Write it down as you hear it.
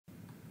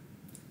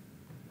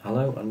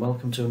Hello and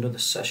welcome to another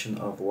session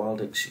of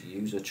Wildix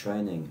user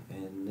training.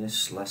 In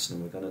this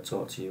lesson we're going to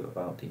talk to you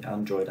about the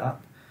Android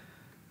app,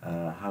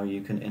 how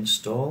you can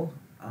install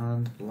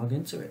and log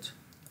into it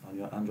on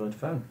your Android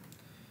phone.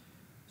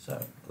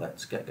 So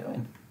let's get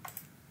going.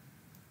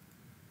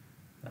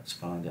 Let's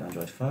find the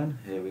Android phone.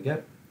 Here we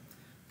go.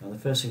 Now the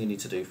first thing you need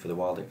to do for the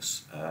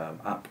Wildix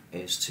app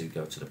is to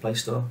go to the Play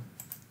Store,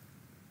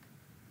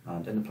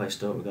 and in the Play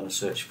Store we're going to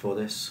search for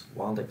this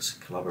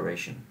Wildix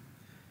collaboration.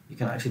 You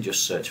can actually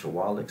just search for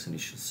Wildix and you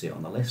should see it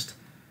on the list.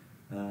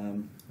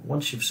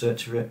 Once you've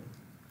searched for it,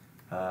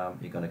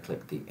 you're going to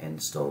click the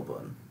install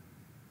button.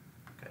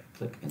 Okay,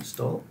 click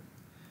install.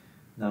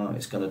 Now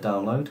it's going to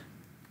download.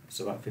 It's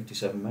about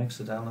 57 megs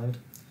to download.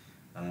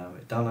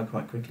 It downloads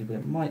quite quickly, but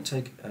it might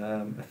take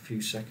a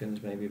few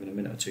seconds, maybe even a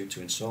minute or two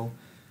to install.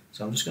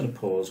 So I'm just going to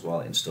pause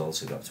while it installs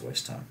so you don't have to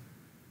waste time.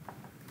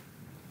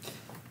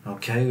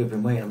 Okay, we've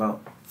been waiting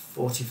about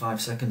 45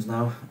 seconds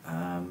now.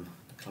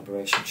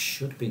 Collaboration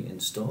should be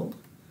installed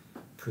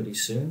pretty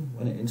soon.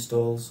 When it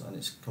installs and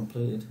it's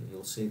completed,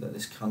 you'll see that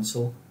this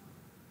cancel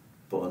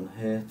button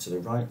here to the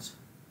right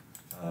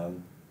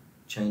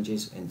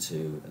changes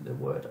into the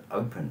word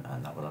open,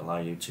 and that will allow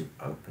you to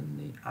open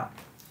the app.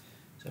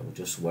 So we'll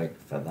just wait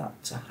for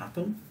that to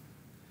happen.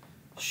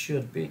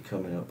 Should be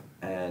coming up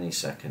any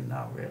second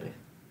now, really.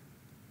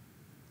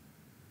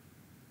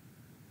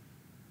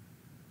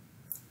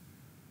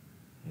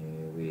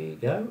 Here we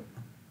go.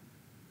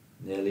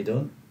 Nearly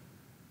done.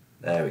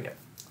 There we go.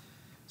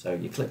 So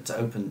you click to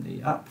open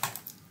the app.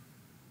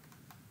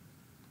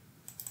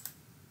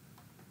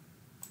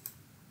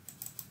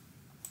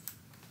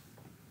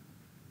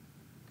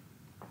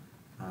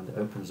 And it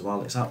opens the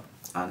Wildix app,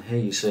 and here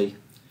you see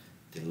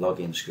the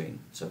login screen.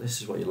 So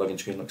this is what your login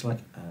screen looks like.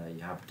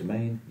 You have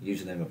domain,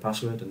 username and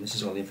password, and this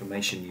is all the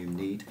information you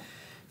need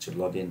to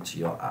log into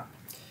your app.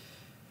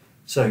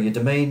 So your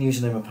domain,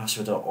 username and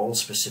password are all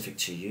specific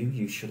to you.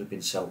 You should have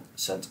been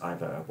sent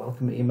either a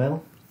welcome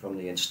email from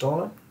the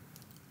installer,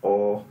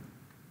 or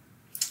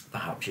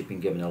perhaps you've been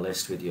given a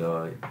list with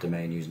your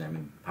domain, username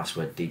and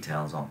password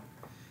details on.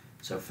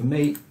 So for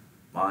me,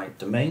 my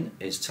domain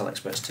is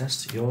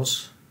TelExpertsTest.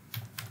 Yours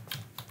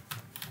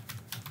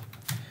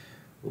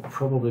will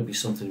probably be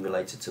something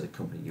related to the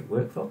company you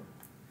work for.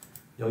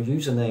 Your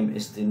username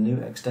is the new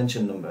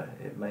extension number.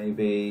 It may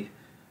be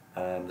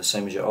the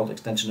same as your old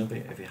extension number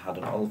if you had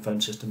an old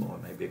phone system, or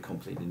it may be a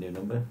completely new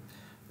number,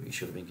 but you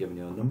should have been given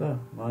your number.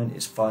 Mine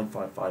is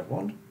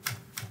 5551.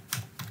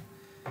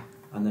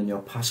 And then your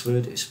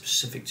password is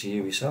specific to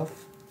you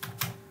yourself.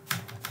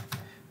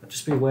 But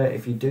just be aware,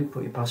 if you do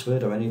put your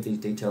password or any of these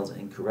details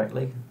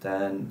incorrectly,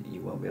 then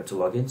you won't be able to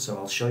log in. So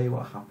I'll show you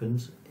what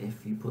happens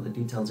if you put the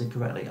details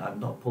incorrectly. I've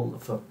not pulled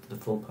the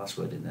full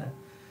password in there.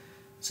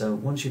 So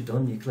once you're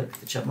done, you click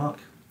the check mark.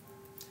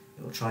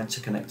 It will try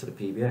to connect to the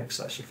PBX,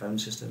 that's your phone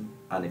system.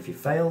 And if you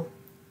fail,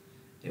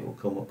 it will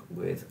come up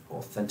with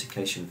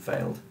authentication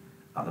failed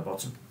at the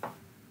bottom.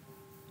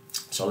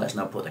 So let's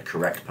now put the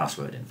correct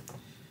password in.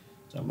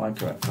 So my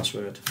correct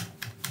password,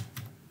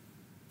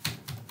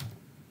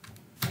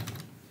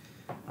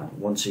 and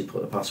once you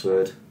put the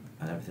password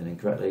and everything in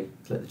correctly,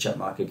 click the check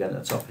mark again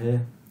at the top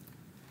here.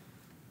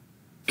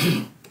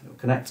 It will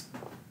connect,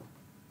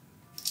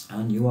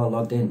 and you are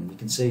logged in. You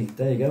can see,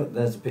 there you go,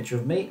 there's a picture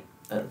of me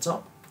at the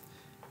top.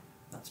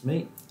 That's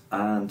me.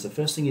 And the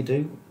first thing you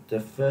do, the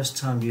first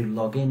time you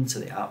log into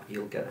the app,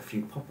 you'll get a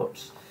few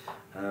pop-ups.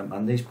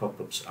 And these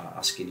pop-ups are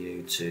asking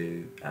you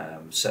to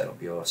set up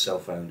your cell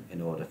phone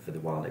in order for the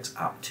Wildix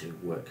app to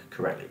work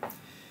correctly.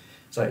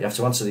 So you have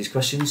to answer these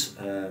questions.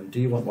 Do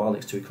you want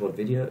Wildix to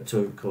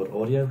record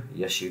audio?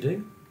 Yes, you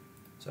do.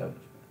 So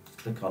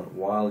click on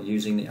while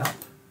using the app.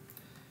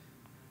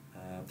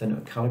 Then it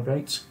will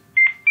calibrate.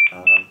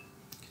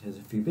 Here's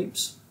a few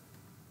beeps.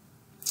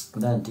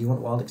 And then, do you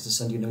want Wildix to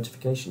send you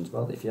notifications?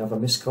 Well, if you have a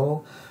missed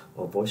call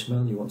or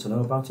voicemail, you want to know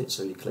about it,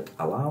 so you click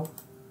allow.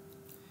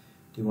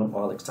 Do you want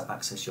Wildix to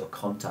access your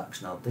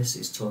contacts? Now this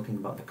is talking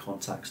about the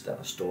contacts that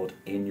are stored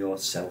in your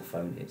cell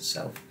phone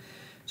itself.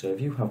 So if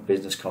you have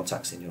business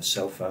contacts in your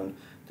cell phone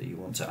that you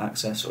want to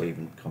access, or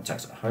even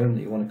contacts at home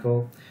that you want to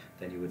call,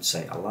 then you would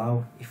say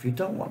allow. If you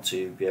don't want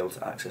to be able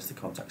to access the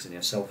contacts in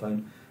your cell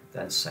phone,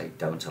 then say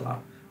don't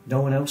allow.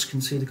 No one else can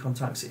see the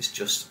contacts, it's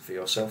just for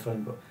your cell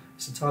phone, but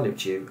it's entirely up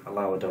to you,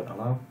 allow or don't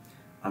allow.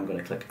 I'm going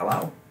to click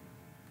allow.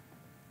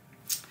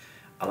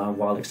 Allow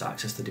Wildix to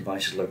access the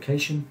device's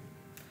location.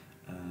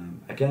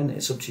 Again,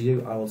 it's up to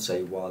you. I will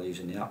say while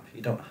using the app.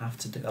 You don't have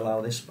to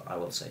allow this, but I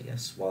will say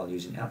yes while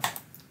using the app.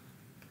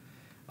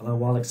 Allow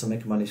Wildix to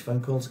make and manage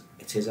phone calls.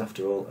 It is,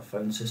 after all, a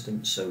phone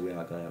system, so we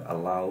are going to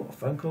allow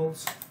phone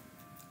calls.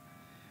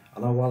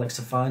 Allow Wildix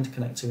to find,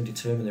 connect to and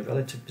determine the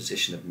relative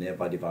position of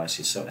nearby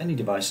devices. So any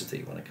devices that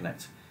you want to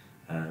connect,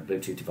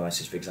 Bluetooth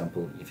devices for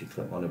example, if you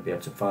want to be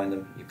able to find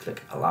them, you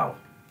click allow.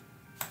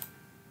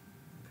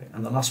 Okay.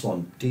 And the last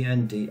one,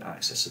 DND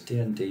access. So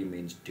DND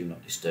means do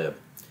not disturb.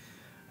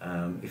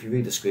 If you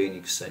read the screen, you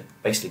can see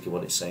basically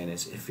what it's saying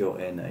is, if you're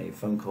in a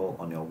phone call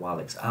on your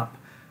Wildix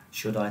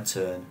should I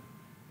turn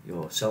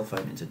your cell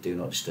phone into do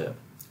not disturb?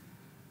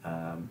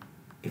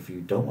 If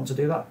you don't want to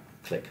do that,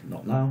 click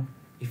Not Now.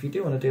 If you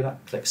do want to do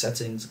that, click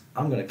Settings.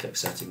 I'm going to click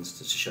Settings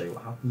to show you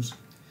what happens.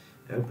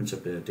 It opens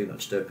up a Do Not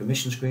Disturb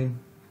permission screen.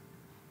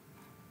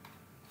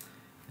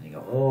 And you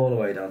go all the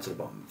way down to the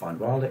bottom, find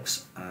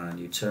Wildix, and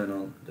you turn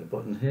on the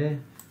button here,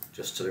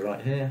 just to the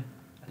right here,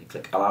 and you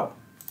click Allow.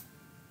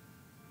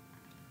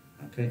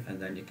 Okay,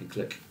 and then you can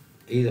click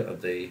either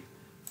of the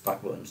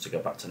back buttons to go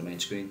back to the main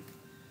screen.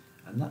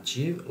 And that's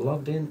you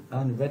logged in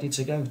and ready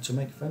to go to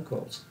make phone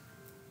calls.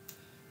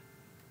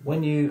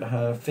 When you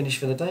have finished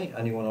for the day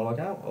and you want to log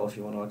out, or if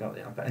you want to log out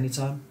the app at any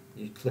time,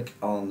 you click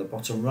on the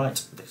bottom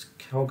right, this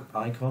cog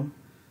icon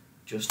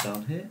just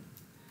down here,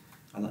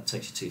 and that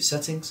takes you to your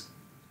settings.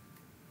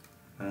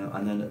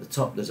 And then at the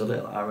top there's a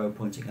little arrow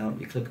pointing out.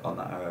 You click on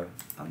that arrow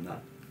and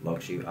that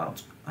logs you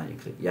out, and you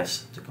click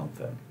yes to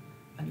confirm,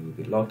 and you will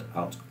be logged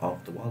out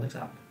of the Wildix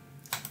app.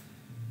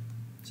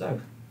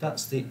 So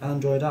that's the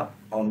Android app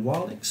on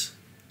Wildix,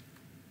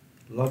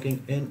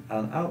 logging in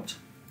and out,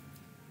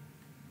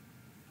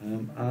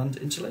 and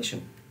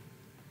installation.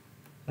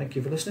 Thank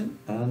you for listening,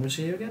 and we'll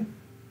see you again.